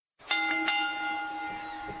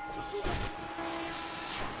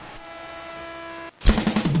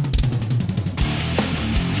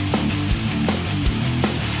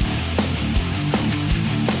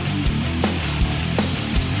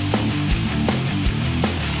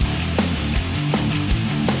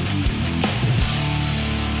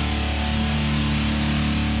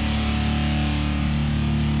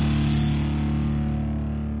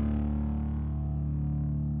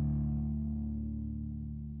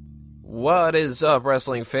What is up,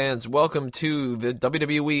 wrestling fans? Welcome to the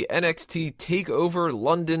WWE NXT TakeOver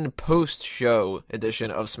London post-show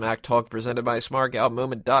edition of Smack Talk, presented by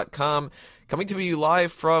SmartGalMoment.com, coming to you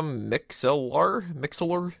live from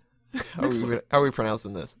Mixlr? How are we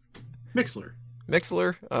pronouncing this? Mixlr.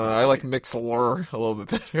 Mixlr? I like Mixlr a little bit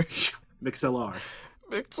better. Mixlr.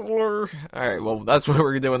 Mixlr. Alright, well, that's why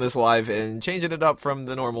we're doing this live and changing it up from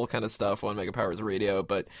the normal kind of stuff on Mega Powers Radio,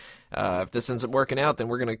 but if this ends up working out, then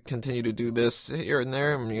we're going to continue to do this here and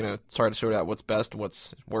there, and, try to sort out what's best and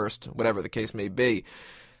what's worst, whatever the case may be.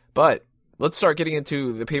 But let's start getting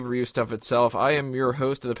into the pay-per-view stuff itself. I am your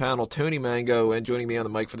host of the panel, Tony Mango, and joining me on the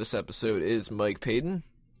mic for this episode is Mike Payton.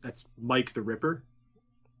 That's Mike the Ripper.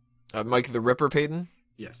 Mike the Ripper Payton?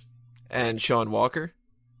 Yes. And Sean Walker.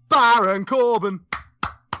 Baron Corbin!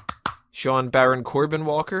 Sean Baron Corbin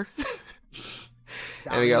Walker.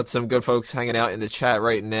 And we got some good folks hanging out in the chat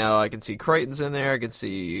right now. I can see Crichton's in there. I can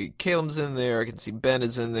see Caleb's in there. I can see Ben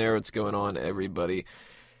is in there. What's going on, everybody?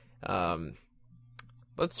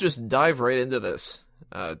 Let's just dive right into this.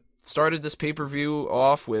 Started this pay-per-view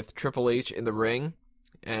off with Triple H in the ring.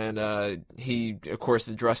 And he, of course,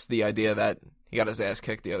 addressed the idea that he got his ass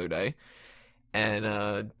kicked the other day.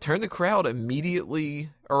 And turned the crowd immediately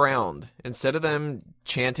around. Instead of them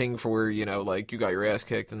chanting for, you got your ass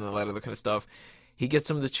kicked and all that other kind of stuff, he gets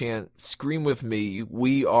them to chant, "Scream with me,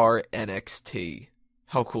 we are NXT."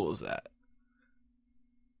 How cool is that?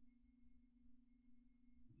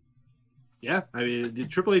 Yeah, I mean,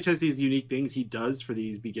 Triple H has these unique things he does for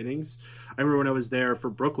these beginnings. I remember when I was there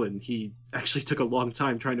for Brooklyn, he actually took a long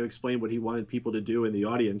time trying to explain what he wanted people to do in the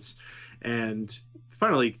audience, and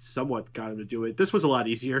finally somewhat got him to do it. This was a lot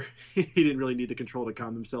easier. He didn't really need the control to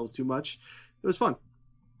calm themselves too much. It was fun.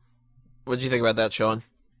 What did you think about that, Sean?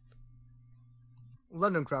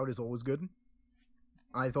 London crowd is always good.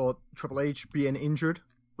 I thought Triple H being injured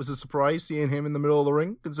was a surprise, seeing him in the middle of the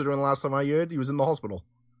ring, considering the last time I heard he was in the hospital.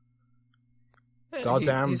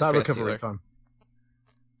 Goddamn, that recovery time.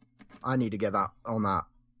 I need to get that on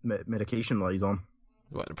that medication that he's on.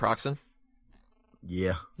 What, naproxen?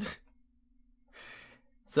 Yeah.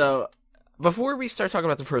 So, before we start talking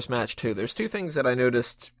about the first match, too, there's two things that I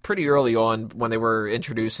noticed pretty early on when they were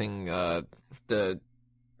introducing the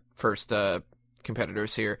first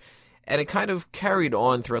competitors here. And it kind of carried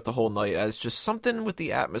on throughout the whole night as just something with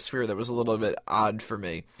the atmosphere that was a little bit odd for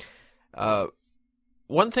me.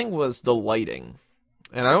 One thing was the lighting.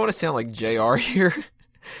 And I don't want to sound like JR here,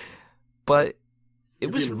 but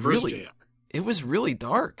it was really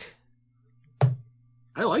dark.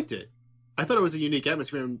 I liked it. I thought it was a unique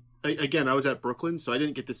atmosphere. And again, I was at Brooklyn, so I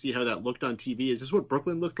didn't get to see how that looked on TV. Is this what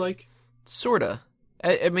Brooklyn looked like? Sorta.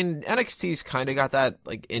 I mean, NXT's kind of got that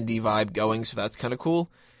like indie vibe going, so that's kind of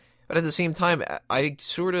cool. But at the same time,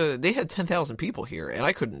 they had 10,000 people here, and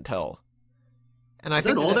I couldn't tell. And I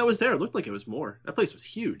think all that was there? It looked like it was more. That place was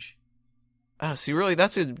huge. See, really,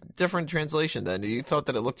 that's a different translation then. You thought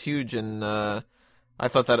that it looked huge, and I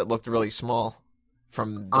thought that it looked really small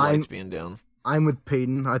from the lights being down. I'm with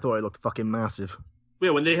Peyton. I thought it looked fucking massive.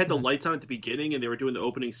 Yeah, when they had the lights on at the beginning and they were doing the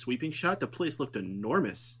opening sweeping shot, the place looked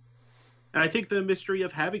enormous. And I think the mystery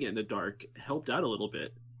of having it in the dark helped out a little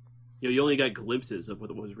bit. You only got glimpses of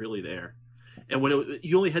what was really there. And when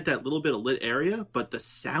you only had that little bit of lit area, but the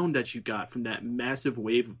sound that you got from that massive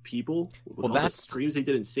wave of people, with all the screams they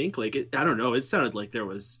did in sync, I don't know, it sounded like there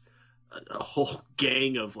was a whole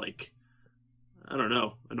gang of,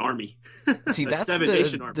 an army. See, that's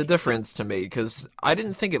the difference to me, because I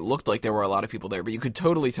didn't think it looked like there were a lot of people there, but you could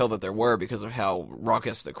totally tell that there were because of how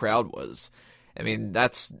raucous the crowd was. I mean,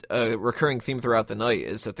 that's a recurring theme throughout the night,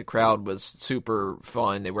 is that the crowd was super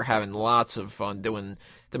fun. They were having lots of fun doing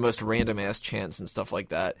the most random-ass chants and stuff like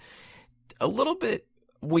that. A little bit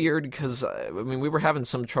weird, because, we were having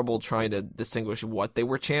some trouble trying to distinguish what they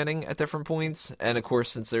were chanting at different points. And, of course,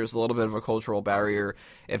 since there's a little bit of a cultural barrier,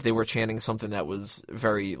 if they were chanting something that was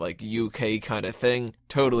very, UK kind of thing,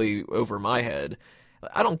 totally over my head.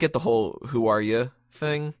 I don't get the whole "who are you"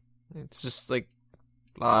 thing. It's just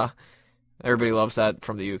everybody loves that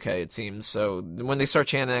from the UK, it seems. So when they start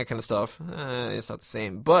chanting that kind of stuff, it's not the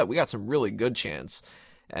same. But we got some really good chants.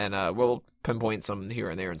 And we'll pinpoint some here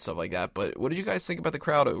and there and stuff like that. But what did you guys think about the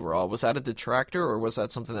crowd overall? Was that a detractor, or was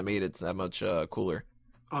that something that made it that much cooler?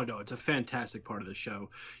 Oh, no, it's a fantastic part of the show.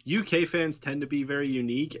 UK fans tend to be very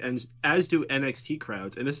unique, and as do NXT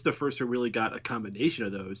crowds. And this is the first who really got a combination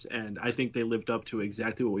of those. And I think they lived up to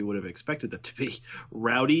exactly what we would have expected them to be.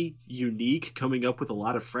 Rowdy, unique, coming up with a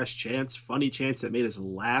lot of fresh chants, funny chants that made us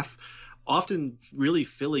laugh. Often really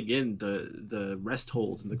filling in the rest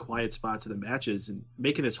holds and the quiet spots of the matches and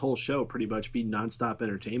making this whole show pretty much be nonstop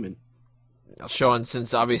entertainment. Now, Sean,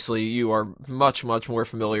 since obviously you are much, much more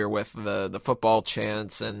familiar with the football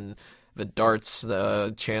chants and the darts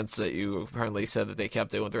chants that you apparently said that they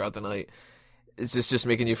kept doing throughout the night, is this just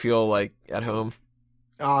making you feel like at home?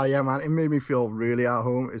 Oh, yeah, man. It made me feel really at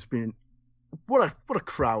home. It's been... What a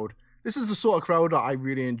crowd. This is the sort of crowd that I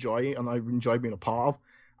really enjoy, and I enjoy being a part of.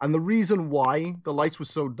 And the reason why the lights were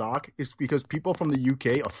so dark is because people from the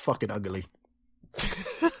UK are fucking ugly.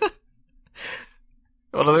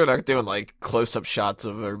 Well, they're not doing, like, close-up shots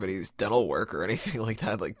of everybody's dental work or anything like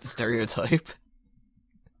that, like the stereotype.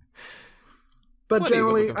 But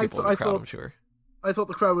generally, I thought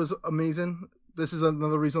the crowd was amazing. This is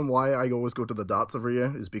another reason why I always go to the darts every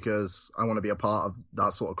year, is because I want to be a part of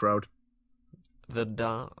that sort of crowd. The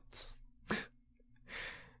darts.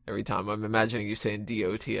 Every time I'm imagining you saying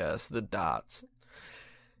DOTS, the dots.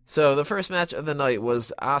 So the first match of the night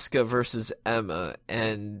was Asuka versus Emma,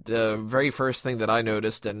 and the very first thing that I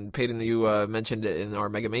noticed, and Peyton, you mentioned it in our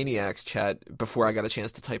Mega Maniacs chat before I got a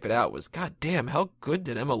chance to type it out, was, God damn, how good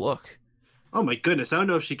did Emma look? Oh my goodness, I don't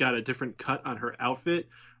know if she got a different cut on her outfit.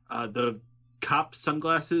 The cop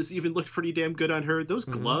sunglasses even looked pretty damn good on her. Those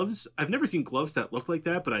gloves, I've never seen gloves that look like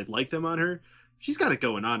that, but I like them on her. She's got it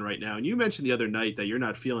going on right now. And you mentioned the other night that you're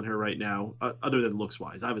not feeling her right now, other than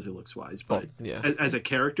looks-wise, obviously looks-wise. But as a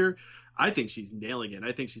character, I think she's nailing it.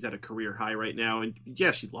 I think she's at a career high right now. And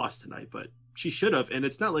yeah, she lost tonight, but she should have. And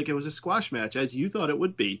it's not like it was a squash match, as you thought it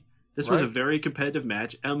would be. This was a very competitive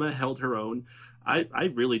match. Emma held her own.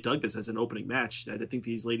 I really dug this as an opening match. I think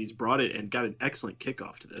these ladies brought it and got an excellent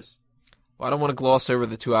kickoff to this. Well, I don't want to gloss over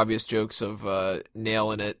the two obvious jokes of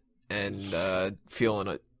nailing it and feeling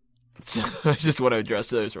it. So I just want to address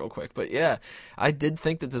those real quick. But yeah, I did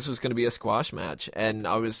think that this was going to be a squash match, and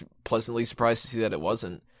I was pleasantly surprised to see that it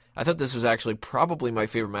wasn't. I thought this was actually probably my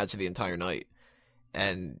favorite match of the entire night.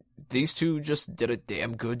 And these two just did a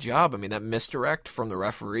damn good job. I mean, that misdirect from the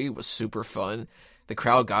referee was super fun. The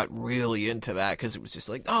crowd got really into that because it was just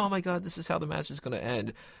like, oh my god, this is how the match is going to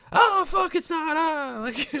end. Oh, fuck, it's not.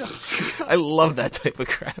 Like, I love that type of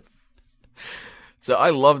crap. So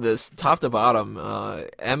I love this, top to bottom.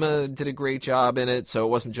 Emma did a great job in it, so it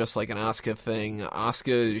wasn't just like an Asuka thing.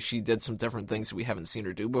 Asuka, she did some different things that we haven't seen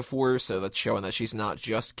her do before, so that's showing that she's not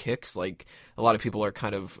just kicks, like a lot of people are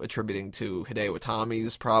kind of attributing to Hideo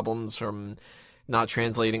Itami's problems from not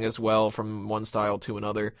translating as well from one style to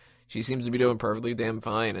another. She seems to be doing perfectly damn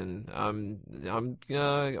fine, and I'm on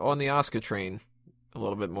the Asuka train a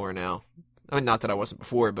little bit more now. I mean, not that I wasn't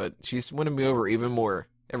before, but she's winning me over even more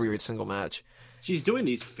every single match. She's doing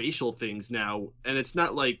these facial things now, and it's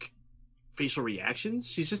not like facial reactions.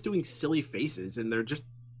 She's just doing silly faces, and they're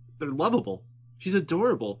lovable. She's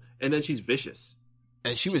adorable, and then she's vicious.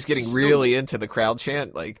 And she was getting really into the crowd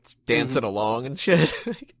chant, like dancing along and shit.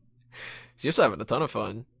 She's having a ton of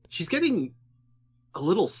fun. She's getting a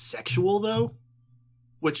little sexual, though,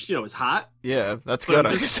 which, is hot. Yeah, that's good. I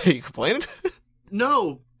was just say, you complaining?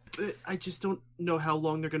 No, but I just don't know how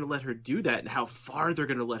long they're going to let her do that and how far they're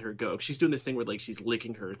going to let her go. She's doing this thing where, like, she's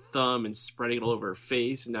licking her thumb and spreading it all over her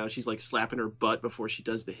face, and now she's, like, slapping her butt before she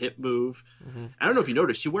does the hip move. Mm-hmm. I don't know if you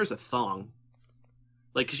noticed, she wears a thong.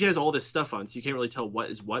 Like, 'cause she has all this stuff on, so you can't really tell what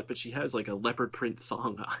is what, but she has, like, a leopard print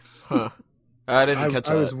thong on. Huh. I didn't catch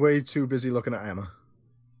that. I was way too busy looking at Emma.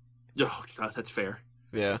 Oh, God, that's fair.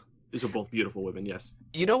 Yeah. These are both beautiful women, yes.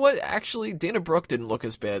 You know what? Actually, Dana Brooke didn't look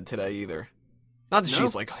as bad today either. Not that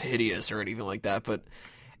she's, like, hideous or anything like that, but...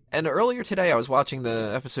 And earlier today, I was watching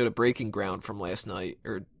the episode of Breaking Ground from last night,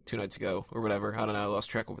 or 2 nights ago, or whatever. I don't know, I lost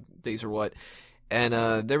track of what days or what. And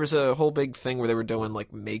there was a whole big thing where they were doing,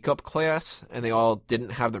 like, makeup class, and they all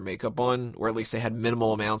didn't have their makeup on, or at least they had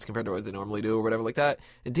minimal amounts compared to what they normally do, or whatever like that.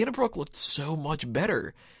 And Dana Brooke looked so much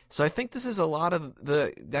better. So I think this is a lot of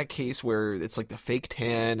that case where it's, like, the fake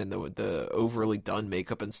tan and the overly done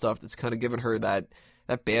makeup and stuff that's kind of given her that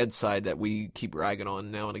bad side that we keep ragging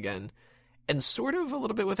on now and again. And sort of a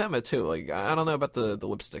little bit with Emma, too. Like, I don't know about the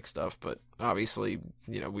lipstick stuff, but obviously,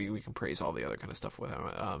 we can praise all the other kind of stuff with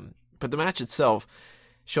Emma. But the match itself,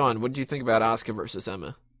 Sean, what did you think about Asuka versus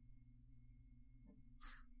Emma?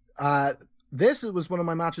 This was one of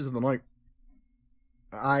my matches of the night.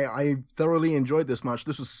 I thoroughly enjoyed this match.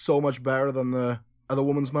 This was so much better than the other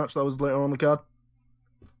women's match that was later on the card.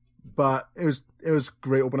 But it was a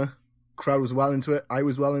great opener. Crowd was well into it. I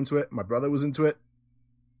was well into it. My brother was into it.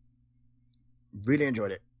 Really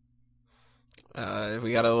enjoyed it.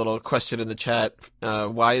 We got a little question in the chat.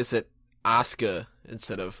 Why is it Asuka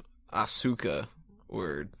instead of Asuka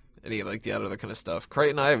or any of like the other kind of stuff?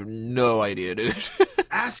 Crichton, I have no idea, dude.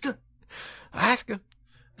 Asuka. Asuka.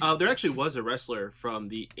 There actually was a wrestler from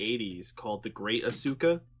the 80s called the Great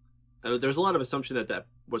Asuka. There's a lot of assumption that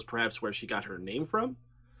was perhaps where she got her name from.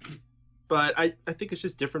 But I think it's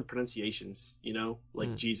just different pronunciations,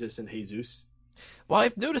 like Jesus and Jesus. Well,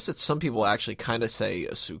 I've noticed that some people actually kind of say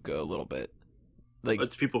Asuka a little bit. Like,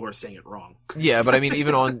 it's people who are saying it wrong. Yeah, but I mean,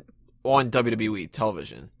 even on WWE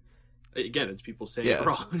television. Again, it's people saying it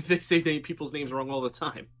wrong. They say people's names wrong all the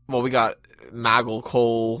time. Well, we got Maggle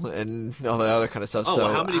Cole and all the other kind of stuff.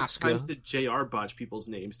 Well, how many times did JR botch people's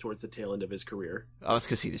names towards the tail end of his career? Oh, that's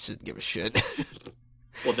because he just didn't give a shit.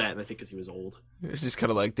 Well, that, and I think because he was old. It's just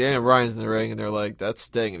kind of like, damn, Bryan's in the ring, and they're like, that's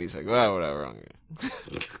Sting, and he's like, well, whatever.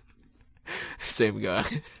 Same guy.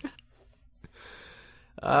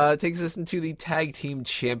 Takes us into the Tag Team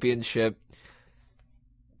Championship.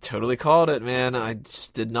 Totally called it, man. I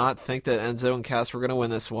just did not think that Enzo and Cass were going to win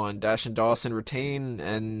this one. Dash and Dawson retain,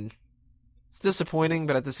 and it's disappointing,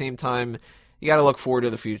 but at the same time, you got to look forward to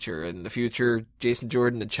the future. In the future, Jason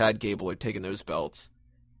Jordan and Chad Gable are taking those belts.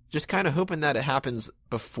 Just kind of hoping that it happens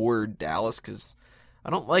before Dallas, because I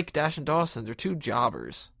don't like Dash and Dawson. They're two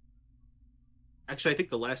jobbers. Actually, I think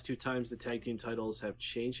the last 2 times the tag team titles have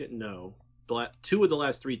changed it, no. 2 of the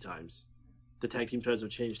last 3 times the tag team titles have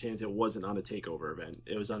changed hands, it wasn't on a TakeOver event.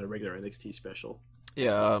 It was on a regular NXT special.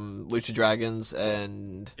 Yeah, Lucha Dragons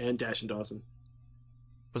and Dash and Dawson.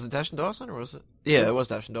 Was it Dash and Dawson, or was it? Yeah, it was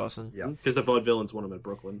Dash and Dawson. Yeah, because the Vaudevillains won them at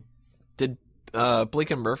Brooklyn. Did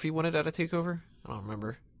Blake and Murphy win it at a TakeOver? I don't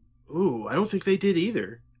remember. Ooh, I don't think they did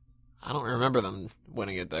either. I don't remember them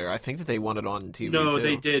winning it there. I think that they won it on TV. No, too.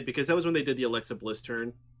 They did, because that was when they did the Alexa Bliss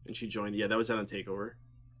turn, and she joined. Yeah, that was out on TakeOver.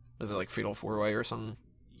 Was it like Fatal 4-Way or something?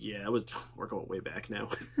 Yeah, we're going way back now.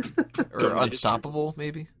 Or Unstoppable,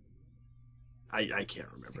 maybe? I can't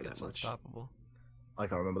remember that much. Unstoppable. I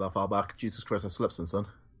can't remember that far back. Jesus Christ, I slept since then.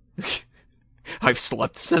 I've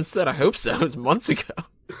slept since then? I hope so. It was months ago.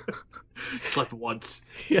 Slept once.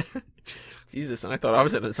 Yeah. Jesus, and I thought I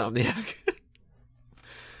was an insomniac.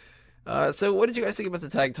 So what did you guys think about the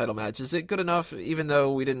tag title match? Is it good enough, even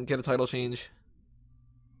though we didn't get a title change?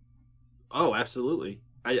 Oh, absolutely.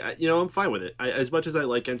 I'm fine with it. As much as I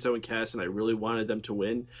like Enzo and Cass, and I really wanted them to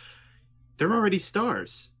win, they're already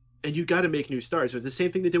stars, and you got to make new stars. It was the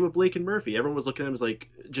same thing they did with Blake and Murphy. Everyone was looking at them as like,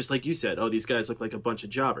 just like you said, oh, these guys look like a bunch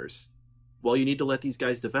of jobbers. Well, you need to let these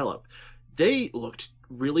guys develop. They looked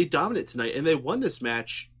really dominant tonight, and they won this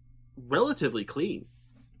match relatively clean.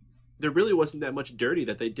 There really wasn't that much dirty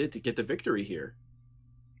that they did to get the victory here.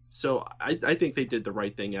 So I think they did the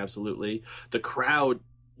right thing, absolutely. The crowd,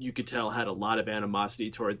 you could tell, had a lot of animosity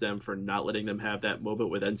toward them for not letting them have that moment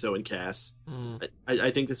with Enzo and Cass. I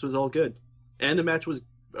think this was all good. And the match was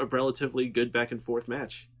a relatively good back and forth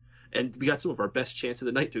match. And we got some of our best chance of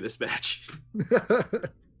the night through this match.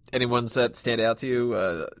 Any ones that stand out to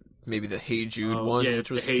you? Maybe the Hey Jude one, which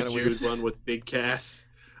was kind of weird. The Hey Jude one with Big Cass.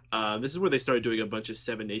 This is where they started doing a bunch of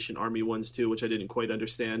Seven Nation Army ones too, which I didn't quite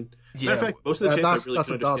understand. Yeah. Matter of fact, most of the chants I really that's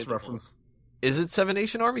a couldn't DOS understand. reference. Is it Seven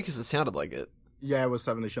Nation Army? Because it sounded like it. Yeah, it was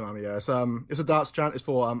Seven Nation Army. Yeah, it's a darts chant. It's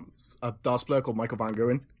for a darts player called Michael Van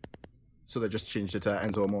Gogh. So they just changed it to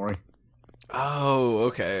Enzo Amore. Oh,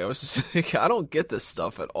 okay. I was just like, I don't get this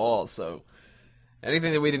stuff at all. So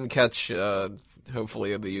anything that we didn't catch,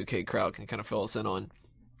 hopefully the UK crowd can kind of fill us in on.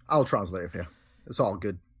 I'll translate it for you. It's all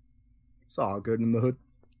good. It's all good in the hood.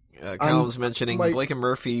 Callum was mentioning Blake and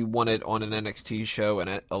Murphy won it on an NXT show,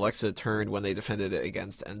 and Alexa turned when they defended it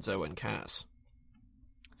against Enzo and Cass.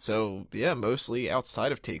 So, yeah, mostly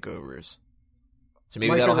outside of takeovers. So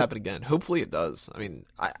maybe that'll happen again. Hopefully it does. I mean,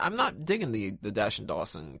 I'm not digging the Dash and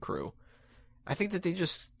Dawson crew. I think that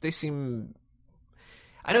they seem...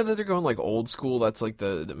 I know that they're going like old school. That's like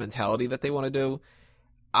the mentality that they want to do.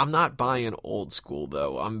 I'm not buying old school,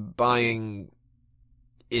 though. I'm buying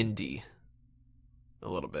indie a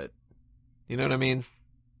little bit. You know what I mean?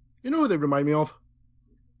 You know who they remind me of?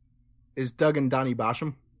 Is Doug and Danny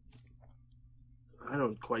Basham. I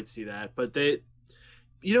don't quite see that, but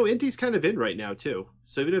indie's kind of in right now too.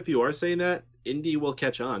 So even if you are saying that, indie will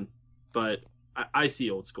catch on. But I see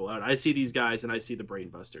old school. I see these guys, and I see the Brain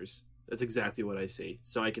Busters. That's exactly what I see.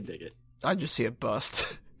 So I can dig it. I just see it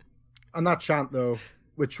bust. And that chant though,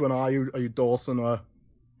 which one are you? Are you Dawson or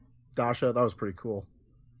Dasha? That was pretty cool.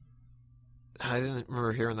 I didn't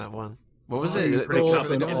remember hearing that one. What was it? it?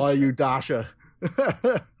 Dawson, are you Dasha?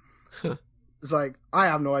 It's like, I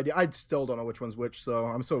have no idea. I still don't know which one's which, so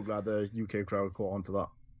I'm so glad the UK crowd caught on to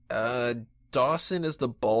that. Dawson is the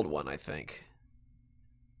bald one, I think.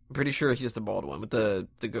 I'm pretty sure he's the bald one with the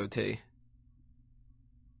goatee.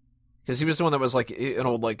 Because he was the one that was like an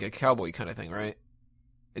old, like a cowboy kind of thing, right?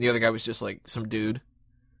 And the other guy was just like some dude.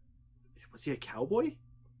 Was he a cowboy?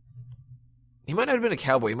 He might not have been a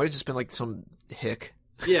cowboy. He might have just been like some hick.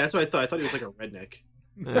 Yeah, that's what I thought. I thought he was like a redneck.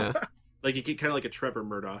 Yeah. Like you get kind of like a Trevor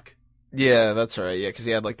Murdoch. Yeah, that's right. Yeah, because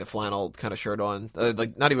he had like the flannel kind of shirt on.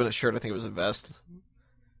 Like not even a shirt. I think it was a vest.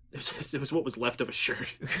 It was what was left of a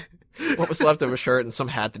shirt. What was left of a shirt and some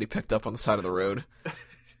hat that he picked up on the side of the road.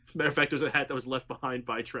 Matter of fact, it was a hat that was left behind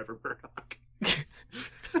by Trevor Murdoch.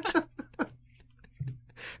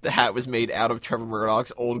 The hat was made out of Trevor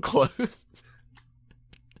Murdoch's old clothes.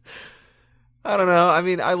 I don't know. I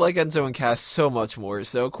mean, I like Enzo and Cass so much more.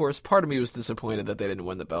 So, of course, part of me was disappointed that they didn't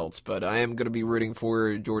win the belts. But I am going to be rooting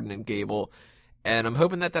for Jordan and Gable. And I'm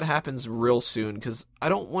hoping that happens real soon. Because I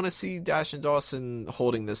don't want to see Dash and Dawson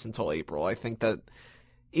holding this until April. I think that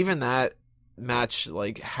even that match,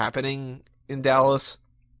 like, happening in Dallas,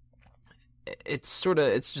 it's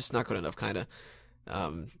just not good enough, kind of.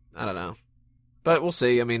 I don't know. But we'll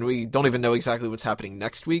see. I mean, we don't even know exactly what's happening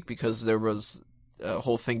next week. Because there was a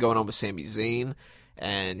whole thing going on with Sami Zayn,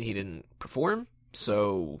 and he didn't perform,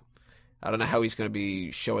 so I don't know how he's going to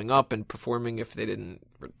be showing up and performing if they didn't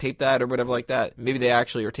tape that or whatever like that. Maybe they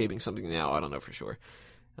actually are taping something now, I don't know for sure.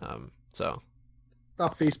 So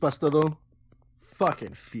that facebuster though,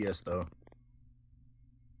 fucking fierce though.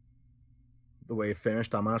 The way it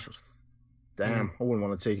finished that match was, damn, I wouldn't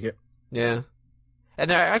want to take it. Yeah.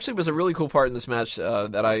 And there actually was a really cool part in this match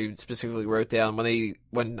that I specifically wrote down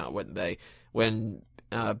when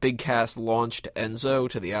Big Cass launched Enzo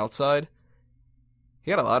to the outside.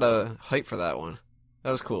 He got a lot of hype for that one.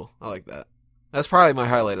 That was cool. I like that. That's probably my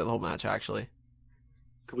highlight of the whole match, actually.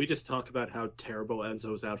 Can we just talk about how terrible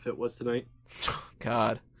Enzo's outfit was tonight?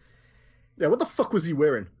 God. Yeah, what the fuck was he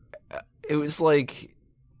wearing? It was like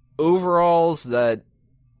overalls that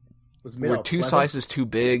were two sizes too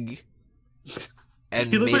big. And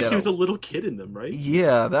he looked like he was a little kid in them, right?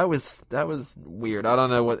 Yeah, that was weird. I don't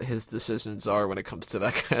know what his decisions are when it comes to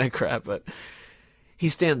that kind of crap, but he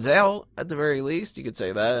stands out at the very least. You could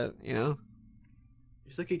say that, you know.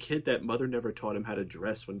 He's like a kid that mother never taught him how to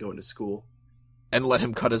dress when going to school, and let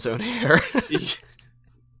him cut his own hair.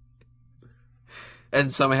 And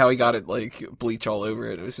somehow he got it like bleach all over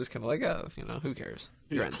it. It was just kind of like, oh, you know, who cares?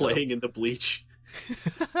 You're playing in the bleach.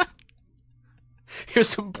 Here's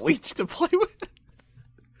some bleach to play with.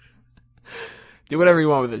 Do whatever you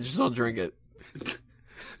want with it, just don't drink it.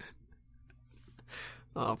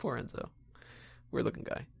 Oh, poor Enzo. Weird looking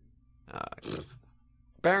guy.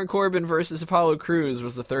 Baron Corbin versus Apollo Crews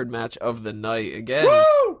was the third match of the night. Again,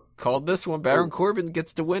 called this one. Baron Corbin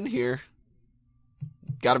gets to win here.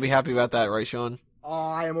 Gotta be happy about that, right, Sean? Oh,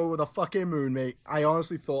 I am over the fucking moon, mate. I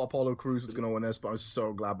honestly thought Apollo Crews was going to win this, but I was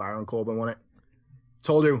so glad Baron Corbin won it.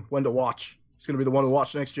 Told you when to watch. He's going to be the one to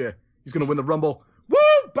watch next year. He's going to win the Rumble. Woo!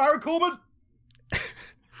 Baron Corbin!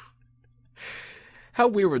 How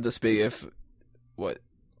weird would this be if,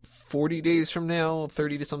 40 days from now,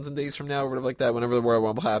 30 to something days from now, or whatever like that, whenever the Royal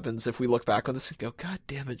Rumble happens, if we look back on this and go, God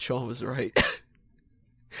damn it, Sean was right.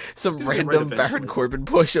 Some random Baron Corbin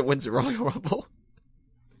push that wins the Royal Rumble.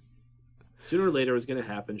 Sooner or later it was going to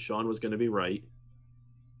happen. Sean was going to be right.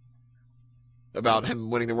 About him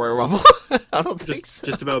winning the Royal Rumble? I don't think so.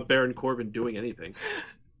 Just about Baron Corbin doing anything.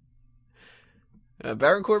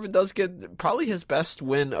 Baron Corbin does get probably his best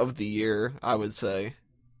win of the year, I would say.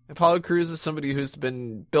 Apollo Crews is somebody who's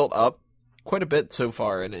been built up quite a bit so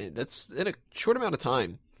far, and that's in a short amount of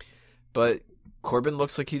time. But Corbin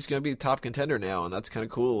looks like he's going to be the top contender now, and that's kind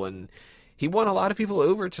of cool. And he won a lot of people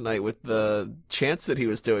over tonight with the chants that he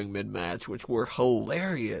was doing mid-match, which were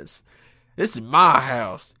hilarious. This is my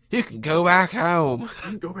house. You can go back home.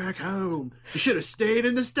 Go back home. You should have stayed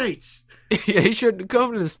in the States. Yeah, he shouldn't have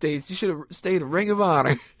come to the States. You should have stayed in Ring of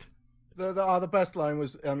Honor. The best line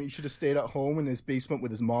was, he should have stayed at home in his basement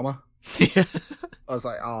with his mama. Yeah. I was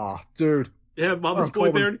like, dude. Yeah, Mama's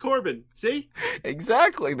boy Baron Corbin. See?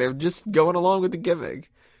 Exactly. They're just going along with the gimmick.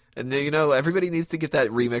 And, you know, everybody needs to get that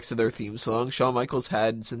remix of their theme song. Shawn Michaels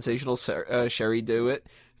had Sensational Sherry do it.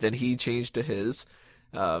 Then he changed to his.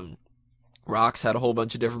 Rock's had a whole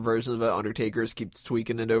bunch of different versions of it. Undertaker's keeps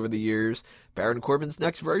tweaking it over the years. Baron Corbin's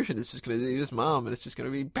next version is just going to be his mom, and it's just going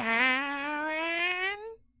to be Baron.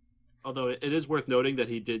 Although it is worth noting that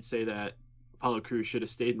he did say that Apollo Crews should have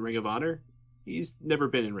stayed in Ring of Honor. He's never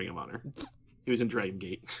been in Ring of Honor. He was in Dragon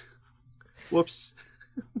Gate. Whoops.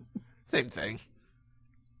 Same thing.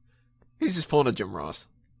 He's just pulling a Jim Ross.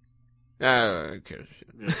 Who cares?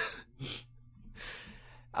 Yeah.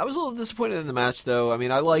 I was a little disappointed in the match, though. I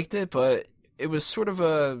mean, I liked it, but it was sort of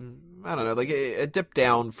a dip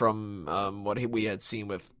down from what we had seen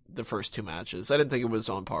with the first two matches. I didn't think it was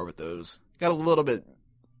on par with those. Got a little bit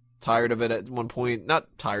tired of it at one point. Not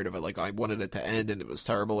tired of it, like I wanted it to end and it was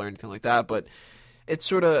terrible or anything like that, but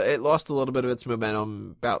it lost a little bit of its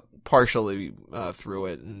momentum about partially through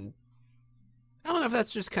it. And I don't know if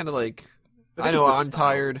that's just kind of like... I know I'm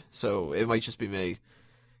tired, so it might just be me.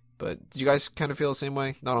 But did you guys kind of feel the same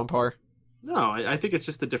way? Not on par? No, I think it's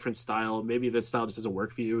just a different style. Maybe that style just doesn't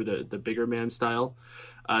work for you, the bigger man style.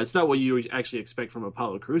 It's not what you actually expect from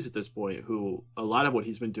Apollo Crews at this point, who a lot of what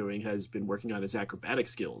he's been doing has been working on his acrobatic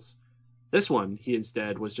skills. This one, he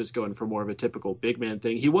instead was just going for more of a typical big man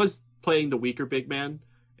thing. He was playing the weaker big man,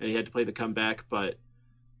 and he had to play the comeback, but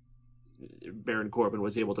Baron Corbin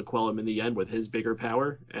was able to quell him in the end with his bigger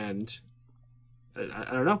power, and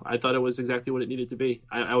I don't know. I thought it was exactly what it needed to be.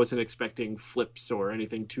 I wasn't expecting flips or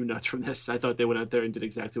anything too nuts from this. I thought they went out there and did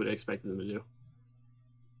exactly what I expected them to do.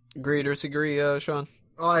 Agree or disagree, Sean?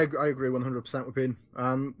 Oh, I agree 100% with Payne.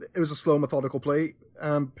 It was a slow, methodical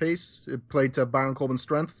pace. It played to Baron Corbin's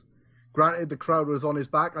strengths. Granted, the crowd was on his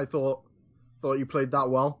back. I thought you played that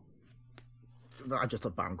well. I just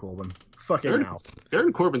love Baron Corbin. Fucking hell.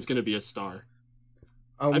 Baron Corbin's going to be a star.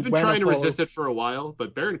 I've been trying to resist it for a while,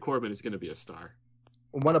 but Baron Corbin is going to be a star.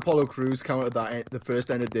 When Apollo Crews countered the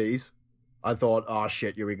first end of days, I thought, oh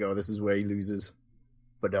shit, here we go. This is where he loses.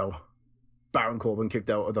 But no. Baron Corbin kicked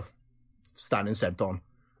out of the standing senton.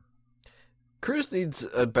 Crews needs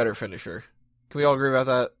a better finisher. Can we all agree about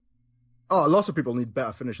that? Oh, lots of people need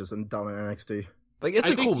better finishers than down in NXT. Like, it's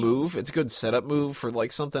a cool move. It's a good setup move for,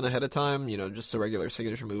 like, something ahead of time, just a regular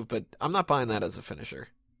signature move, but I'm not buying that as a finisher.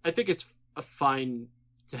 I think it's a fine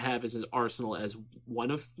to have as an arsenal as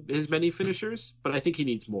one of his many finishers, but I think he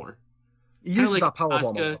needs more. He uses like that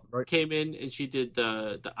powerbomb, Asuka right? Came in and she did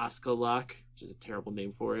the Asuka lock, which is a terrible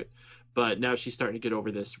name for it, but now she's starting to get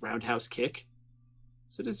over this roundhouse kick.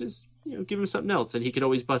 So just give him something else, and he could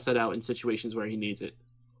always bust that out in situations where he needs it.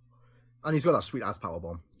 And he's got that sweet ass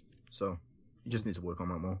powerbomb, so he just needs to work on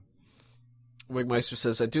that more. Wigmeister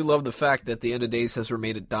says, I do love the fact that the End of Days has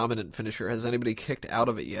remained a dominant finisher. Has anybody kicked out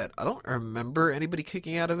of it yet? I don't remember anybody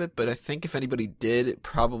kicking out of it, but I think if anybody did, it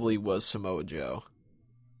probably was Samoa Joe.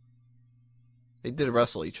 They did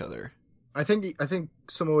wrestle each other. I think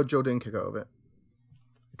Samoa Joe didn't kick out of it.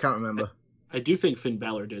 I can't remember. I do think Finn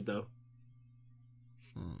Balor did, though.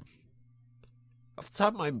 Off the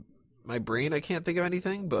top of my brain, I can't think of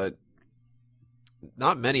anything, but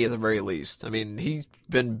not many at the very least. I mean, he's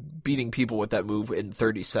been beating people with that move in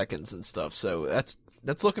 30 seconds and stuff, so that's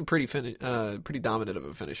looking pretty dominant of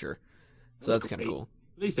a finisher. So that's kind of cool.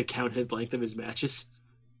 They used to count head length of his matches.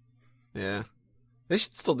 Yeah. They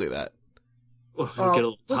should still do that. Well, I get a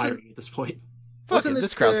little tired at this point. Fuck it,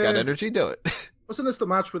 this crowd's got energy, do it. Wasn't this the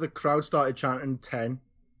match where the crowd started chanting 10?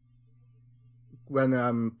 When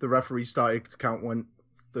the referee started to count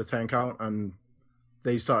the 10 count, and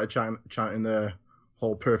they started chanting the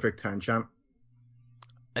whole perfect 10 chant.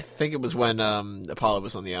 I think it was when Apollo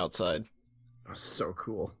was on the outside. That's so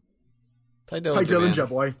cool. Ty Dillinger,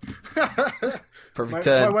 boy. Perfect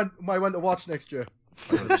 10. My one to watch next year.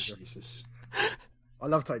 Oh, Jesus. I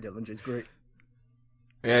love Ty Dillinger. He's great.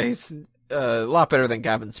 Yeah, he's a lot better than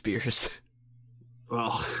Gavin Spears.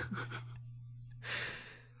 Well...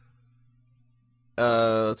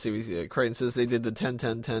 let's see. Crichton says they did the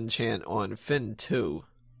 10-10-10 chant on Finn too.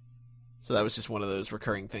 So that was just one of those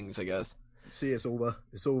recurring things, I guess. See, it's over.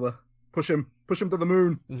 It's over. Push him to the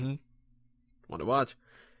moon. Mm-hmm. Want to watch?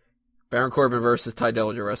 Baron Corbin versus Ty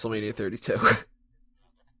Dillinger, WrestleMania 32.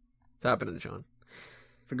 It's happening, Sean.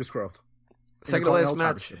 Fingers crossed. Second to last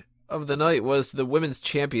match of the night was the Women's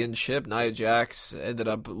Championship. Nia Jax ended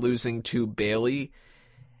up losing to Bayley,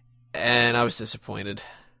 and I was disappointed.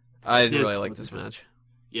 I didn't really like this match.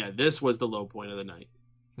 Yeah, this was the low point of the night.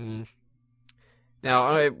 Now,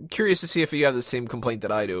 I'm curious to see if you have the same complaint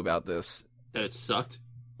that I do about this. That it sucked?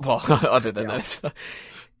 Well, other than that,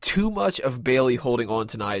 too much of Bayley holding on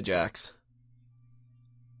to Nia Jax.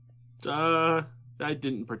 I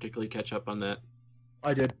didn't particularly catch up on that.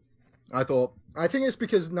 I did. I think it's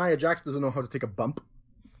because Nia Jax doesn't know how to take a bump.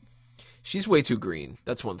 She's way too green.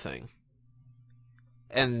 That's one thing.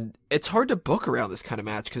 And it's hard to book around this kind of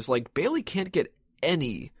match because, like, Bayley can't get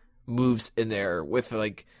any moves in there with,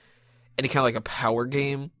 like, any kind of, like, a power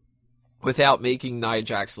game without making Nia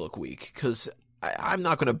Jax look weak. Because I'm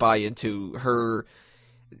not going to buy into her,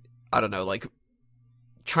 I don't know, like,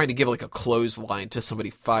 trying to give, like, a clothesline to somebody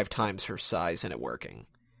 5 times her size and it working.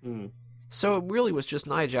 So it really was just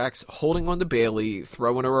Nia Jax holding on to Bayley,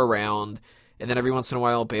 throwing her around, and then every once in a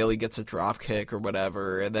while, Bayley gets a drop kick or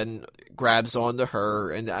whatever, and then grabs onto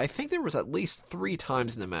her. And I think there was at least 3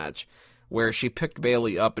 times in the match where she picked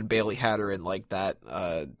Bayley up and Bayley had her in like that,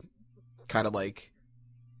 kind of like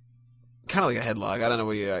a headlock. I don't know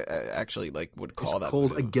what you actually would call that. It's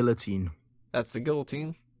called move. A guillotine. That's the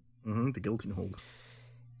guillotine? The guillotine hold.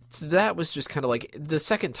 So that was just kind of like the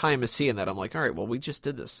second time of seeing that. I'm like, all right, well, we just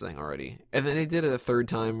did this thing already, and then they did it a third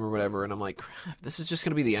time or whatever, and I'm like, crap, this is just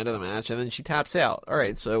going to be the end of the match, and then she taps out. All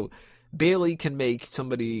right, so Bayley can make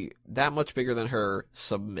somebody that much bigger than her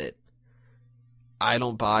submit. I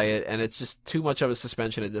don't buy it, and it's just too much of a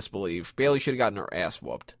suspension of disbelief. Bayley should have gotten her ass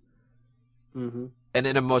whooped, and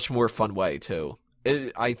in a much more fun way too.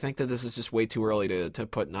 I think that this is just way too early to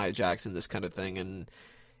put Nia Jax in this kind of thing, and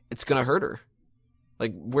it's going to hurt her.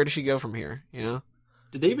 Like, where does she go from here, you know?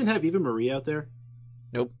 Did they even have Eva Marie out there?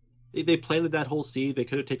 Nope. They planted that whole seed. They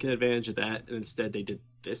could have taken advantage of that, and instead they did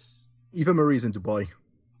this. Eva Marie's in Dubai.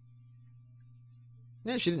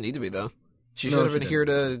 Yeah, she didn't need to be, though. She should have been here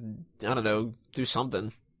to, I don't know, do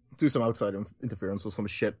something. Do some outside interference or some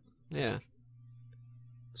shit. Yeah.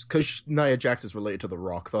 It's because Nia Jax is related to The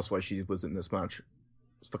Rock. That's why she was in this match.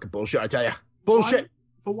 It's fucking bullshit, I tell ya. Bullshit!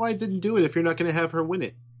 But why didn't do it if you're not going to have her win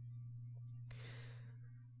it?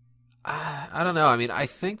 I don't know. I mean, I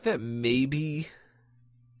think that maybe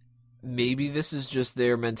this is just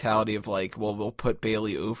their mentality of like, well, we'll put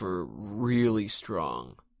Bayley over really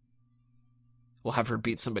strong. We'll have her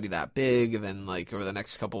beat somebody that big, and then like over the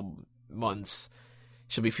next couple months,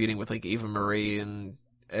 she'll be feuding with like Eva Marie and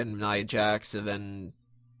Nia Jax, and then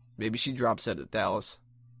maybe she drops it at Dallas.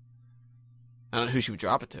 I don't know who she would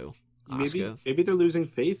drop it to. Maybe they're losing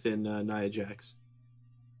faith in Nia Jax.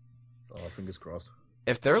 Oh, fingers crossed.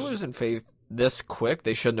 If they're losing faith this quick,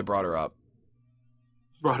 they shouldn't have brought her up.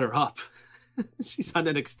 Brought her up. She's on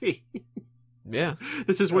NXT. Yeah.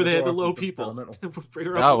 This is where they had the low people. Bring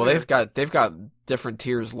her up they've got different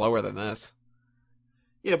tiers lower than this.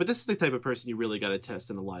 Yeah, but this is the type of person you really got to test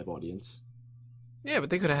in a live audience. Yeah, but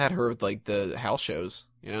they could have had her with like the house shows,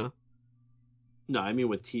 you know? No, I mean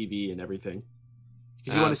with TV and everything.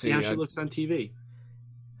 Because you want to see how she looks on TV.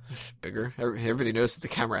 Bigger. Everybody knows that the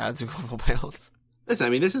camera adds a couple pounds. Listen, I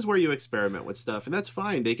mean, this is where you experiment with stuff, and that's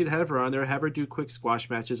fine. They could have her on there, have her do quick squash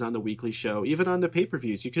matches on the weekly show, even on the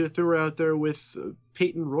pay-per-views. You could have threw her out there with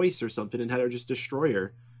Peyton Royce or something and had her just destroy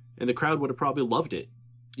her, and the crowd would have probably loved it.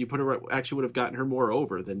 You actually would have gotten her more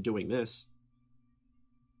over than doing this.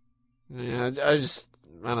 Yeah, I don't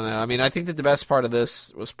know. I mean, I think that the best part of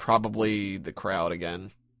this was probably the crowd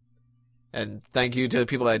again. And thank you to the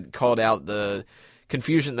people that called out the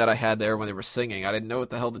confusion that I had there when they were singing. I didn't know what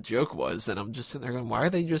the hell the joke was, and I'm just sitting there going, why are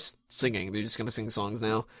they just singing? They're just going to sing songs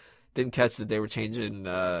now? Didn't catch that they were changing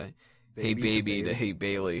Hey Baby to Hey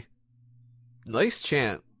Bailey. Nice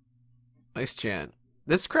chant. Nice chant.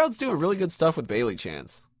 This crowd's doing really good stuff with Bailey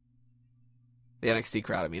chants. The NXT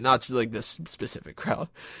crowd, I mean, not just like this specific crowd.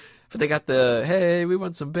 But they got the, hey, we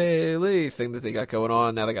want some Bailey thing that they got going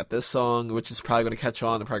on. Now they got this song, which is probably going to catch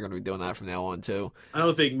on. They're probably going to be doing that from now on, too. I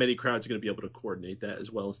don't think many crowds are going to be able to coordinate that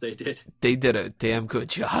as well as they did. They did a damn good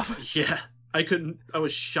job. Yeah. I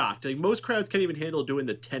was shocked. Like, most crowds can't even handle doing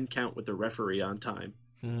the 10 count with the referee on time.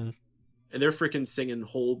 Mm. And they're freaking singing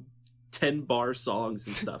whole 10-bar songs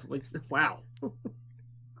and stuff. Like, wow.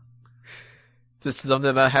 This is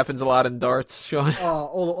something that happens a lot in darts, Sean. Oh,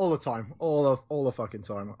 all the time. All the fucking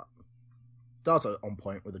time. That's on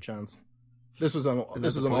point with a chance. This was an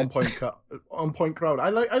on point crowd. I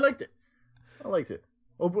liked it. I liked it.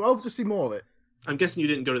 I hope to see more of it. I'm guessing you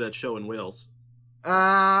didn't go to that show in Wales.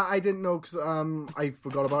 I didn't know because I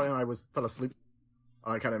forgot about it and I fell asleep.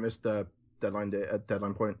 I kind of missed the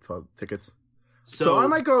deadline point for tickets. So I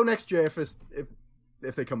might go next year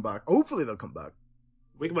if they come back. Hopefully they'll come back.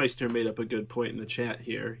 Wigmeister made up a good point in the chat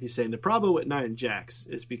here. He's saying the problem with Nia Jax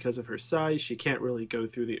is because of her size, she can't really go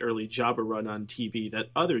through the early jobber run on TV that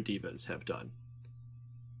other divas have done.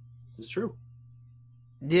 This is true.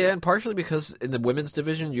 Yeah, and partially because in the women's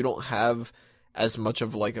division, you don't have as much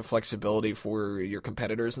of like a flexibility for your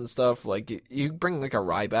competitors and stuff. Like you bring like a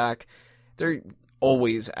Ryback, they're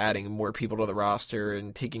always adding more people to the roster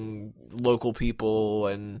and taking local people,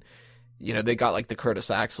 and you know, they got like the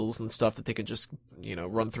Curtis Axels and stuff that they could just, you know,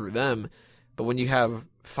 run through them. But when you have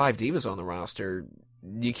 5 divas on the roster,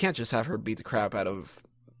 you can't just have her beat the crap out of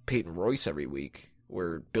Peyton Royce every week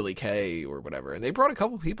or Billie Kay or whatever. And they brought a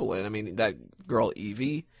couple people in. I mean, that girl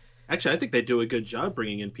Evie. Actually, I think they do a good job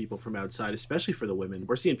bringing in people from outside, especially for the women.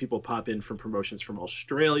 We're seeing people pop in from promotions from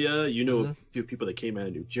Australia. You know, a few people that came out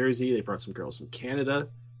of New Jersey. They brought some girls from Canada.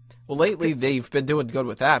 Well, lately they've been doing good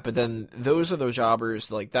with that, but then those are those jobbers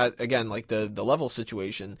like that again, like the level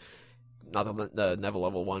situation, not the Neville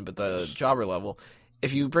level one, but the jobber level.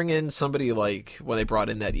 If you bring in somebody like when they brought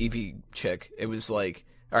in that Evie chick, it was like,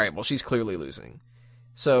 all right, well, she's clearly losing.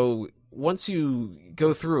 So once you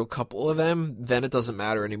go through a couple of them, then it doesn't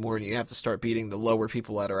matter anymore, and you have to start beating the lower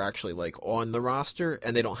people that are actually like on the roster,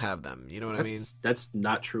 and they don't have them. You know what I mean? That's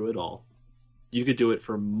not true at all. You could do it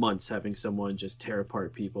for months, having someone just tear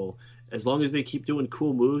apart people. As long as they keep doing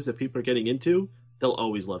cool moves that people are getting into, they'll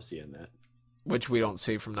always love seeing that. Which we don't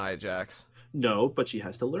see from Nia Jax. No, but she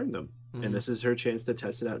has to learn them. And this is her chance to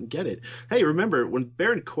test it out and get it. Hey, remember, when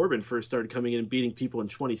Baron Corbin first started coming in and beating people in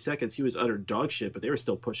 20 seconds, he was utter dog shit, but they were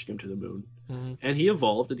still pushing him to the moon. And he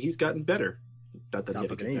evolved, and he's gotten better. Not that he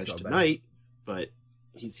had a good match tonight, but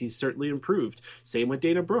he's certainly improved. Same with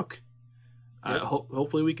Dana Brooke. Yep.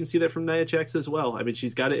 Hopefully we can see that from Nia Jax as well. I mean,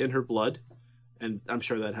 she's got it in her blood, and I'm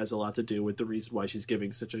sure that has a lot to do with the reason why she's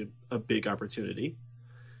giving such a big opportunity.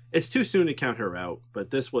 It's too soon to count her out,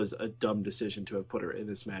 but this was a dumb decision to have put her in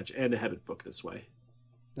this match and to have it booked this way.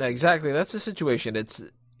 Exactly. That's the situation.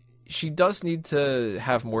 She does need to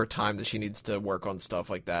have more time that she needs to work on stuff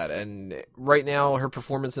like that. And right now, her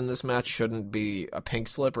performance in this match shouldn't be a pink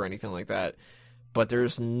slip or anything like that. But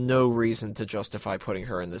there's no reason to justify putting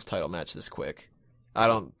her in this title match this quick. I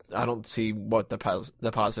don't see what the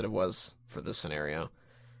positive was for this scenario.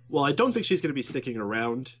 Well, I don't think she's going to be sticking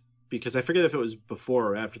around, because I forget if it was before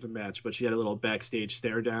or after the match, but she had a little backstage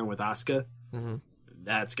stare down with Asuka.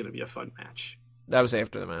 That's going to be a fun match. That was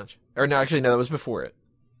after the match. Or no, actually, no, that was before it.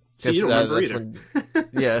 So you don't remember either.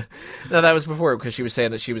 Yeah. No, that was before it, because she was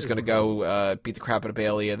saying that she was going to go beat the crap out of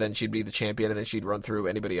Bayley, and then she'd be the champion, and then she'd run through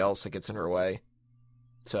anybody else that gets in her way.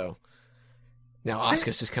 So now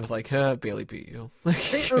Asuka's just kind of like, Bayley beat you.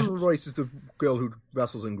 Dana Royce is the girl who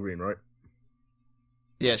wrestles in green, right?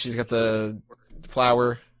 Yeah, she's got the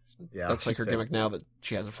flower. Yeah, that's like her gimmick now, that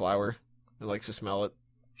she has a flower and likes to smell it.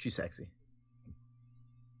 She's sexy.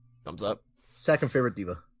 Thumbs up. Second favorite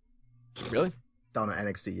diva. Really? Down at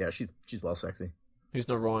NXT, yeah, she's well sexy. Who's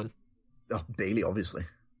number one? Oh, Bayley, obviously.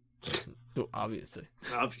 Oh, obviously.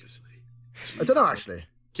 Obviously. I don't know, actually.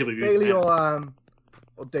 Bayley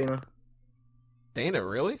or Dana. Dana,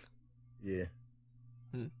 really? Yeah.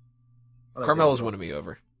 Carmella's winning me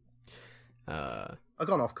over. I've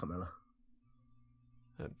gone off Carmella.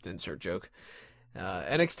 Insert joke.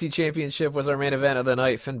 NXT Championship was our main event of the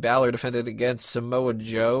night. Finn Balor defended against Samoa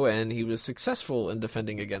Joe, and he was successful in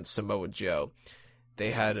defending against Samoa Joe.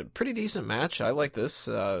 They had a pretty decent match. I like this.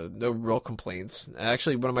 No real complaints.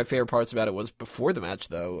 Actually, one of my favorite parts about it was before the match,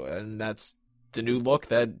 though, and that's the new look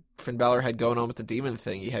that Finn Balor had going on with the demon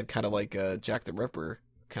thing. He had kind of like a Jack the Ripper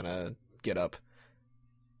kind of get up.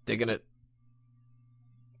 Digging it.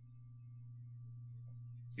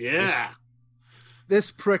 Yeah.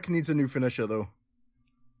 This prick needs a new finisher, though.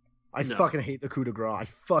 I fucking hate the coup de grace. I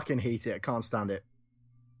fucking hate it. I can't stand it.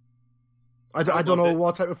 I don't know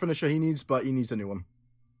what type of finisher he needs, but he needs a new one.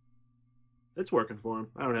 It's working for him.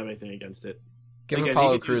 I don't have anything against it. Give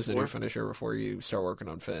Apollo Crews a new finisher before you start working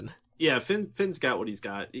on Finn. Yeah, Finn's got what he's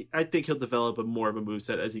got. I think he'll develop more of a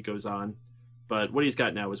moveset as he goes on. But what he's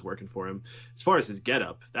got now is working for him. As far as his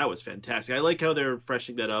getup, that was fantastic. I like how they're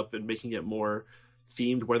freshening that up and making it more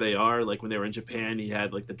themed where they are. Like when they were in Japan, he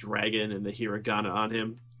had like the dragon and the hiragana on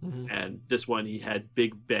him. And this one, he had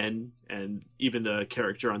Big Ben, and even the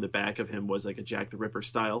character on the back of him was like a Jack the Ripper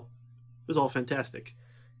style. It was all fantastic.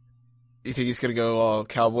 You think he's going to go all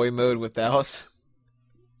cowboy mode with Dallas?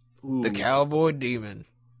 Ooh. The cowboy demon.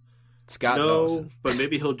 Scott Dawson. But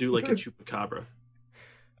maybe he'll do like a chupacabra.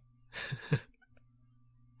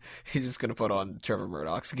 He's just going to put on Trevor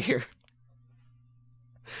Murdoch's gear.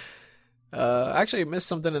 Actually, I missed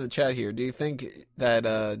something in the chat here. Do you think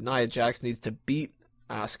that Nia Jax needs to beat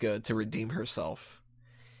Asuka to redeem herself?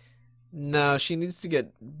 No, she needs to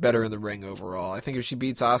get better in the ring overall. I think if she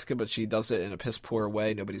beats Asuka, but she does it in a piss-poor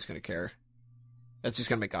way, nobody's going to care. That's just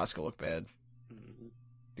going to make Asuka look bad.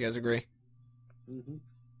 Do you guys agree?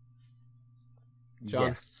 John?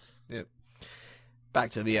 Yes. Yep. Back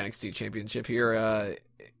to the NXT Championship here.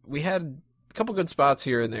 We had a couple good spots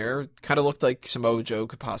here and there. Kind of looked like Samoa Joe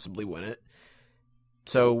could possibly win it.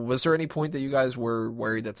 So, was there any point that you guys were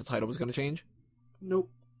worried that the title was going to change?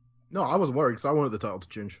 Nope. No, I wasn't worried because I wanted the title to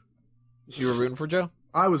change. You were rooting for Joe?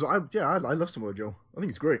 I love Samoa Joe. I think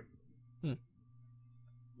he's great.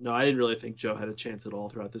 No, I didn't really think Joe had a chance at all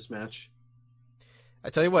throughout this match. I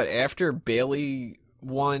tell you what, after Bayley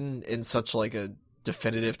won in such like a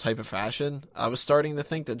definitive type of fashion, I was starting to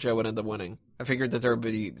think that Joe would end up winning. I figured that there would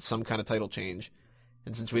be some kind of title change.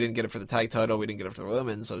 And since we didn't get it for the tag title, we didn't get it for the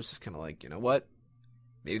women's, I was just kind of like, you know what?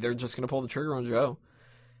 Maybe they're just going to pull the trigger on Joe.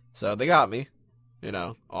 So they got me. You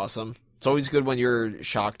know, awesome. It's always good when you're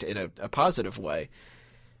shocked in a positive way.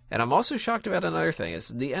 And I'm also shocked about another thing. Is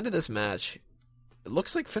the end of this match, it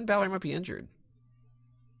looks like Finn Balor might be injured.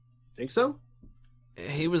 Think so?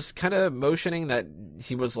 He was kind of motioning that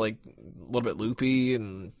he was like a little bit loopy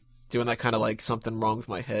and doing that kind of like something wrong with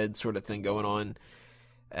my head sort of thing going on.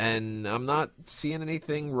 And I'm not seeing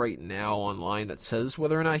anything right now online that says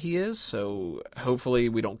whether or not he is, so hopefully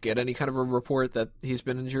we don't get any kind of a report that he's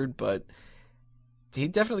been injured, but he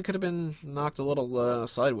definitely could have been knocked a little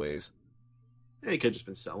sideways. Yeah, he could have just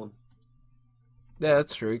been selling. Yeah,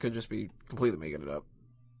 that's true. He could just be completely making it up.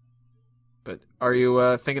 But are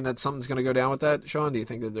you thinking that something's going to go down with that, Sean? Do you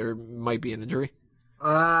think that there might be an injury?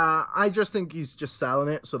 I just think he's just selling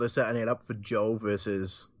it, so they're setting it up for Joe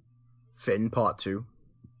versus Finn Part 2.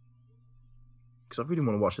 Because I really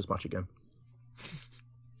want to watch this match again.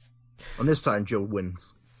 And this time, Joe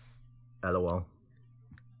wins. LOL.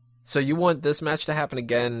 So you want this match to happen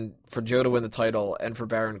again, for Joe to win the title, and for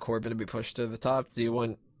Baron Corbin to be pushed to the top? Do you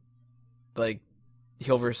want, like,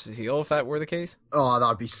 heel versus heel, if that were the case? Oh,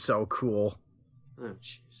 that'd be so cool. Oh,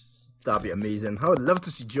 Jesus. That'd be amazing. I would love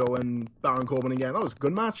to see Joe and Baron Corbin again. That was a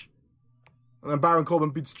good match. And then Baron Corbin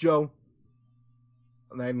beats Joe.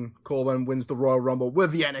 And then Corbin wins the Royal Rumble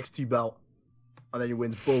with the NXT belt. And then he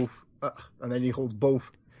wins both. And then he holds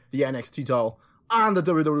both the NXT title and the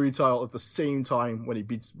WWE title at the same time when he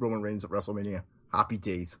beats Roman Reigns at WrestleMania. Happy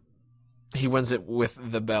days. He wins it with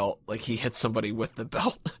the belt. Like, he hits somebody with the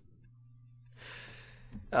belt.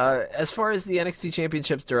 As far as the NXT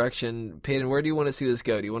Championship's direction, Peyton, where do you want to see this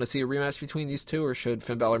go? Do you want to see a rematch between these two, or should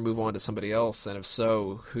Finn Balor move on to somebody else? And if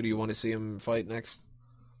so, who do you want to see him fight next?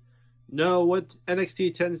 No, what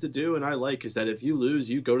NXT tends to do, and I like, is that if you lose,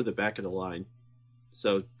 you go to the back of the line.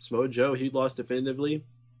 So, Samoa Joe, he lost definitively.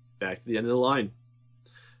 Back to the end of the line.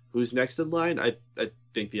 Who's next in line? I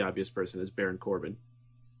think the obvious person is Baron Corbin.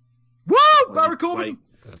 Woo! Baron Corbin!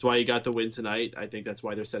 That's why he got the win tonight. I think that's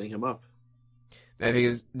why they're setting him up. Do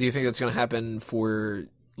you think that's going to happen for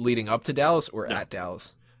leading up to Dallas or at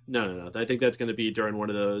Dallas? No. I think that's going to be during one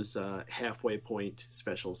of those halfway point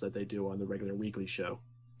specials that they do on the regular weekly show.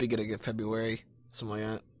 Beginning of February, something like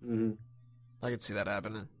that. Mm-hmm. I could see that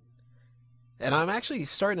happening. And I'm actually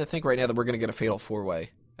starting to think right now that we're going to get a Fatal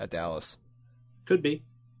 4-Way at Dallas. Could be.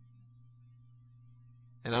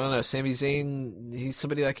 And I don't know, Sami Zayn, he's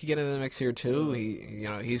somebody that could get in the mix here too.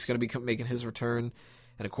 He's going to be making his return.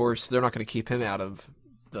 And of course, they're not going to keep him out of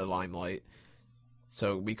the limelight.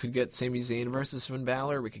 So we could get Sami Zayn versus Finn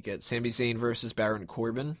Balor. We could get Sami Zayn versus Baron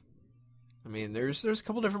Corbin. I mean, there's a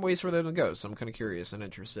couple different ways for them to go, so I'm kind of curious and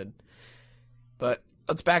interested. But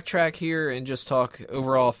let's backtrack here and just talk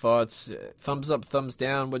overall thoughts. Thumbs up, thumbs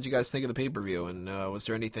down. What did you guys think of the pay-per-view? And was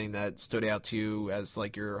there anything that stood out to you as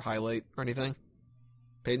like your highlight or anything?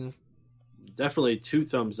 Peyton? Definitely 2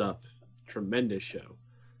 thumbs up. Tremendous show.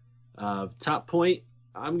 Top point,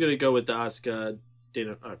 I'm going to go with the Asuka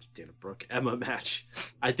Dana Brooke Emma match.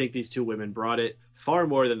 I think these 2 women brought it far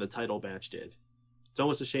more than the title match did. It's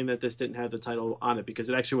almost a shame that this didn't have the title on it, because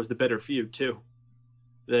it actually was the better feud too.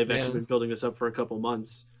 They've actually been building this up for a couple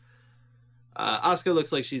months. Asuka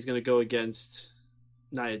looks like she's going to go against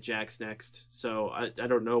Nia Jax next, so I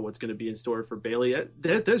don't know what's going to be in store for Bayley.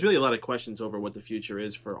 There's really a lot of questions over what the future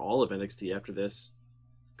is for all of NXT after this.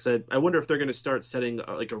 Because I wonder if they're going to start setting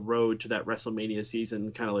like a road to that WrestleMania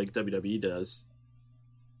season, kind of like WWE does.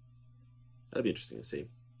 That'd be interesting to see.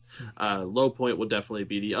 Low point will definitely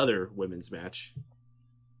be the other women's match.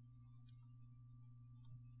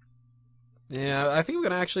 Yeah, I think we're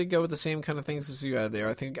going to actually go with the same kind of things as you had there.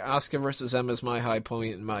 I think Asuka versus Emma is my high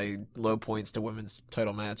point, and my low point's the women's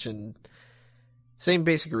title match, and same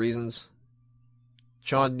basic reasons.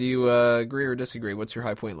 Sean, do you agree or disagree? What's your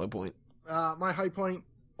high point, low point? My high point,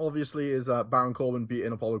 obviously, is Baron Corbin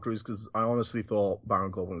beating Apollo Crews, because I honestly thought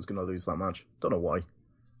Baron Corbin was going to lose that match. Don't know why.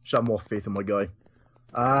 Should have more faith in my guy.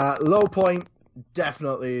 Low point,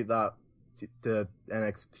 definitely that the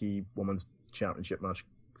NXT Women's Championship match.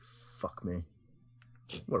 Fuck me.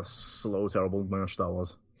 What a slow, terrible match that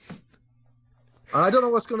was. And I don't know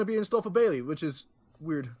what's going to be in store for Bayley, which is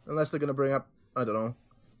weird. Unless they're going to bring up, I don't know,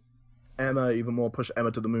 Emma even more, push Emma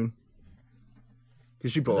to the moon.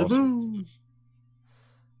 Because she brought us.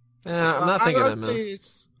 I'm not thinking Emma.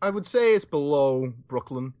 I would say it's below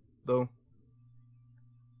Brooklyn, though.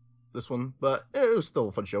 This one. But it was still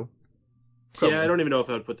a fun show. Probably. Yeah, I don't even know if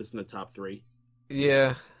I would put this in the top 3.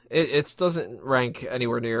 Yeah. It doesn't rank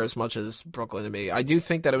anywhere near as much as Brooklyn to me. I do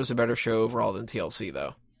think that it was a better show overall than TLC,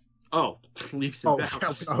 though. Oh, leaps and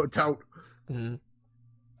bounds. Oh, doubt. Mm-hmm.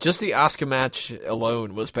 Just the Asuka match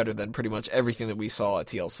alone was better than pretty much everything that we saw at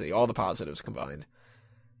TLC. All the positives combined.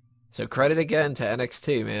 So credit again to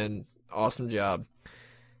NXT, man. Awesome job.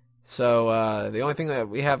 So the only thing that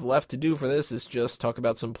we have left to do for this is just talk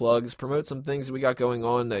about some plugs, promote some things that we got going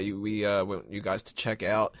on that we want you guys to check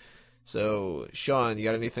out. So, Sean, you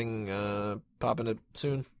got anything popping up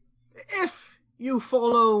soon? If you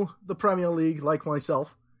follow the Premier League like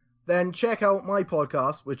myself, then check out my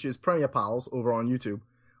podcast, which is Premier Pals, over on YouTube.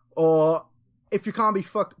 Or if you can't be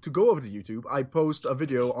fucked to go over to YouTube, I post a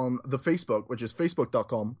video on the Facebook, which is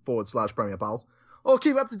facebook.com/Premier Pals. Or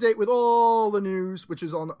keep up to date with all the news, which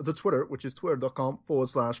is on the Twitter, which is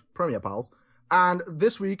twitter.com/Premier Pals. And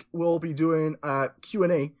this week we'll be doing a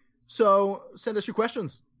Q&A, so send us your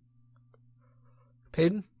questions.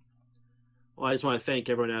 Payton? Well, I just want to thank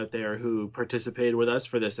everyone out there who participated with us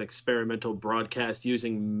for this experimental broadcast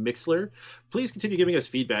using Mixlr. Please continue giving us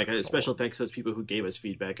feedback. A special thanks to those people who gave us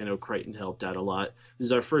feedback. I know Crichton helped out a lot. This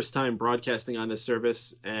is our first time broadcasting on this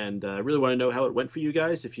service, and I really want to know how it went for you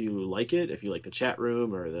guys. If you like it, if you like the chat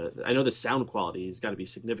room, or I know the sound quality has got to be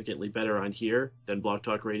significantly better on here than Blog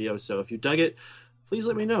Talk Radio. So if you dug it, please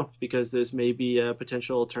let me know, because this may be a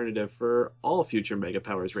potential alternative for all future Mega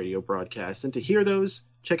Powers Radio broadcasts. And to hear those,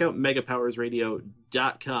 check out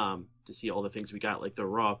megapowersradio.com to see all the things we got, like the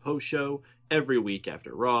Raw post show every week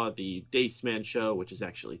after Raw, the Daceman show, which is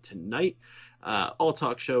actually tonight, all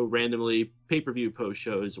talk show randomly, pay-per-view post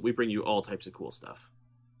shows. We bring you all types of cool stuff.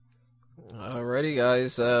 Alrighty,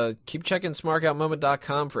 guys. Keep checking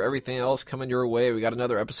smarkoutmoment.com for everything else coming your way. We got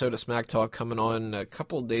another episode of Smack Talk coming on a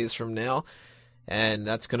couple days from now, and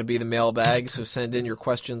that's going to be the mailbag, so send in your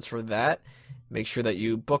questions for that. Make sure that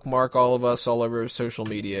you bookmark all of us all over social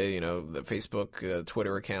media, the Facebook,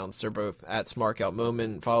 Twitter accounts. They're both at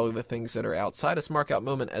SmarkOutMoment. Follow the things that are outside of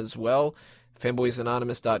SmarkOutMoment as well.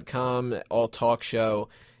 FanboysAnonymous.com, all talk show,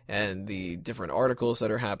 and the different articles that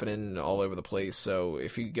are happening all over the place. So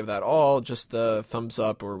if you give that all just a thumbs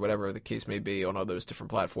up or whatever the case may be on all those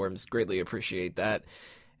different platforms, greatly appreciate that.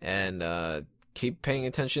 And keep paying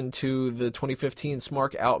attention to the 2015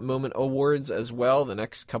 Smark Out Moment Awards as well. The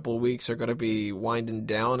next couple of weeks are going to be winding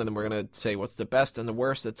down, and then we're going to say what's the best and the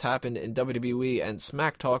worst that's happened in WWE and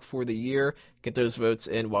Smack Talk for the year. Get those votes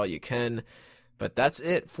in while you can. But that's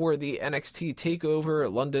it for the NXT TakeOver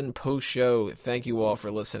London post-show. Thank you all for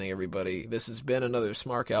listening, everybody. This has been another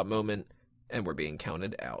Smark Out Moment, and we're being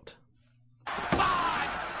counted out.